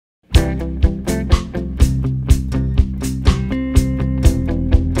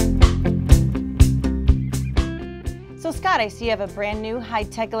Scott, I see you have a brand new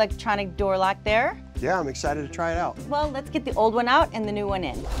high-tech electronic door lock there. Yeah, I'm excited to try it out. Well, let's get the old one out and the new one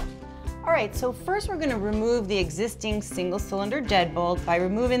in. All right, so first we're going to remove the existing single-cylinder deadbolt by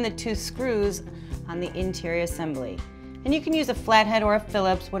removing the 2 screws on the interior assembly. And you can use a flathead or a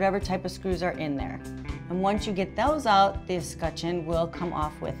Phillips, whatever type of screws are in there. And once you get those out, the escutcheon will come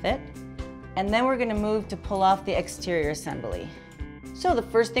off with it. And then we're going to move to pull off the exterior assembly. So the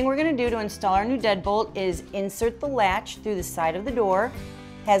first thing we're going to do to install our new deadbolt is insert the latch through the side of the door,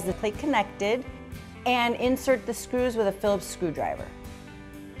 has the plate connected, and insert the screws with a Phillips screwdriver.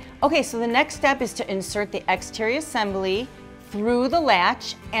 Okay, so the next step is to insert the exterior assembly through the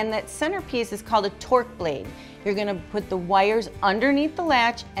latch, and that centerpiece is called a torque blade. You're going to put the wires underneath the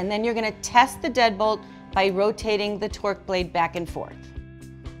latch, and then you're going to test the deadbolt by rotating the torque blade back and forth.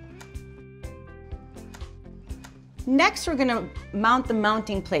 Next, we're going to mount the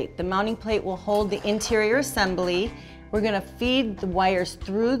mounting plate. The mounting plate will hold the interior assembly. We're going to feed the wires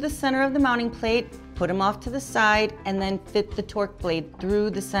through the center of the mounting plate, put them off to the side, and then fit the torque blade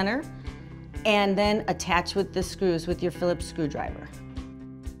through the center, and then attach with the screws with your Phillips screwdriver.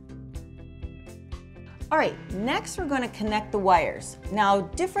 All right, next we're going to connect the wires. Now,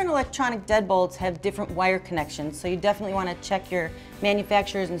 different electronic deadbolts have different wire connections, so you definitely want to check your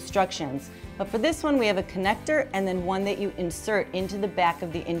manufacturer's instructions. But for this one, we have a connector and then one that you insert into the back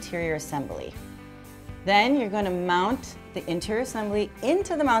of the interior assembly. Then you're going to mount the interior assembly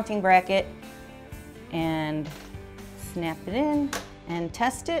into the mounting bracket and snap it in and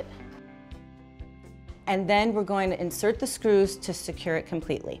test it. And then we're going to insert the screws to secure it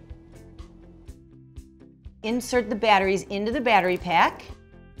completely. Insert the batteries into the battery pack.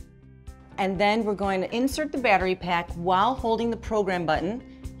 And then we're going to insert the battery pack while holding the program button.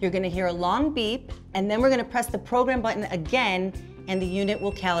 You're going to hear a long beep, and then we're going to press the program button again, and the unit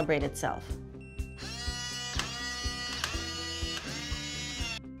will calibrate itself.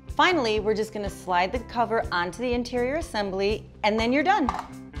 Finally, we're just going to slide the cover onto the interior assembly, and then you're done. That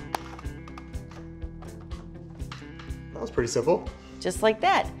was pretty simple. Just like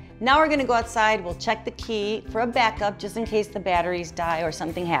that. Now we're going to go outside, we'll check the key for a backup just in case the batteries die or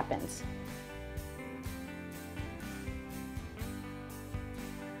something happens.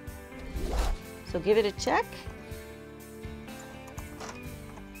 So give it a check.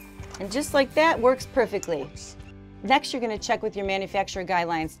 And just like that, works perfectly. Next, you're going to check with your manufacturer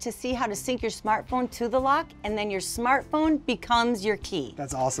guidelines to see how to sync your smartphone to the lock, and then your smartphone becomes your key.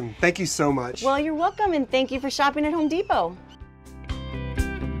 That's awesome. Thank you so much. Well, you're welcome, and thank you for shopping at Home Depot.